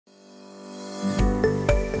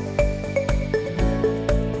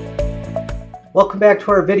Welcome back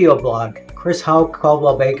to our video blog. Chris Hauck,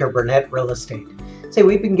 Coldwell Baker Burnett Real Estate.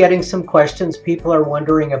 We've been getting some questions. People are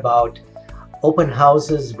wondering about open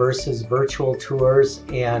houses versus virtual tours,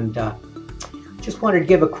 and just wanted to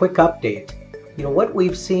give a quick update. What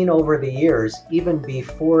we've seen over the years, even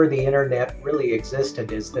before the internet really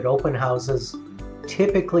existed, is that open houses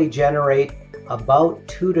typically generate about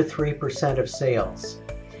 2 to 3% of sales.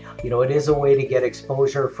 It is a way to get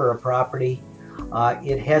exposure for a property.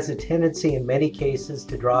 It has a tendency in many cases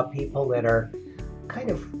to draw people that are kind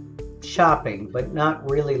of shopping but not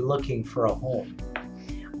really looking for a home.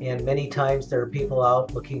 And many times there are people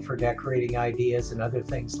out looking for decorating ideas and other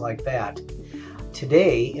things like that.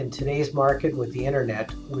 Today, in today's market with the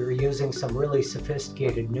internet, we're using some really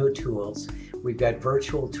sophisticated new tools. We've got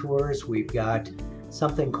virtual tours, we've got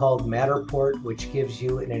something called Matterport, which gives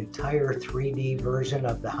you an entire 3D version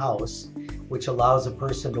of the house, which allows a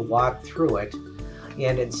person to walk through it.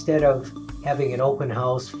 And instead of having an open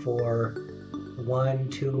house for 1,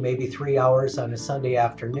 2, maybe 3 hours on a Sunday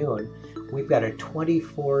afternoon, we've got a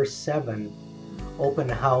 24/7 open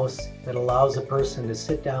house that allows a person to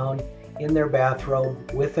sit down in their bathrobe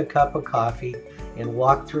with a cup of coffee and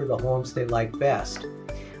walk through the homes they like best.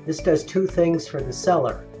 This does two things for the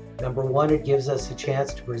seller. Number one, it gives us a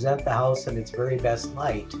chance to present the house in its very best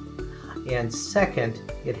light. And second,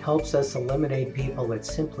 it helps us eliminate people that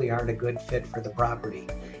simply aren't a good fit for the property.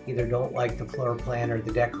 Either don't like the floor plan or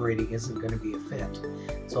the decorating isn't going to be a fit.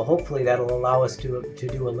 So hopefully that'll allow us to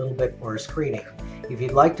do a little bit more screening. If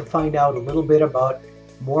you'd like to find out a little bit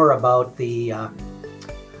more about the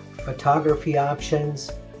photography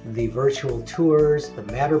options, the virtual tours, the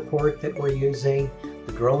Matterport that we're using,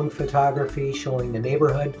 the drone photography showing the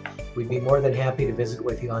neighborhood, we'd be more than happy to visit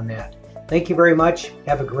with you on that. Thank you very much.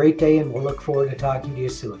 Have a great day, and we'll look forward to talking to you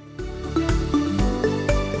soon.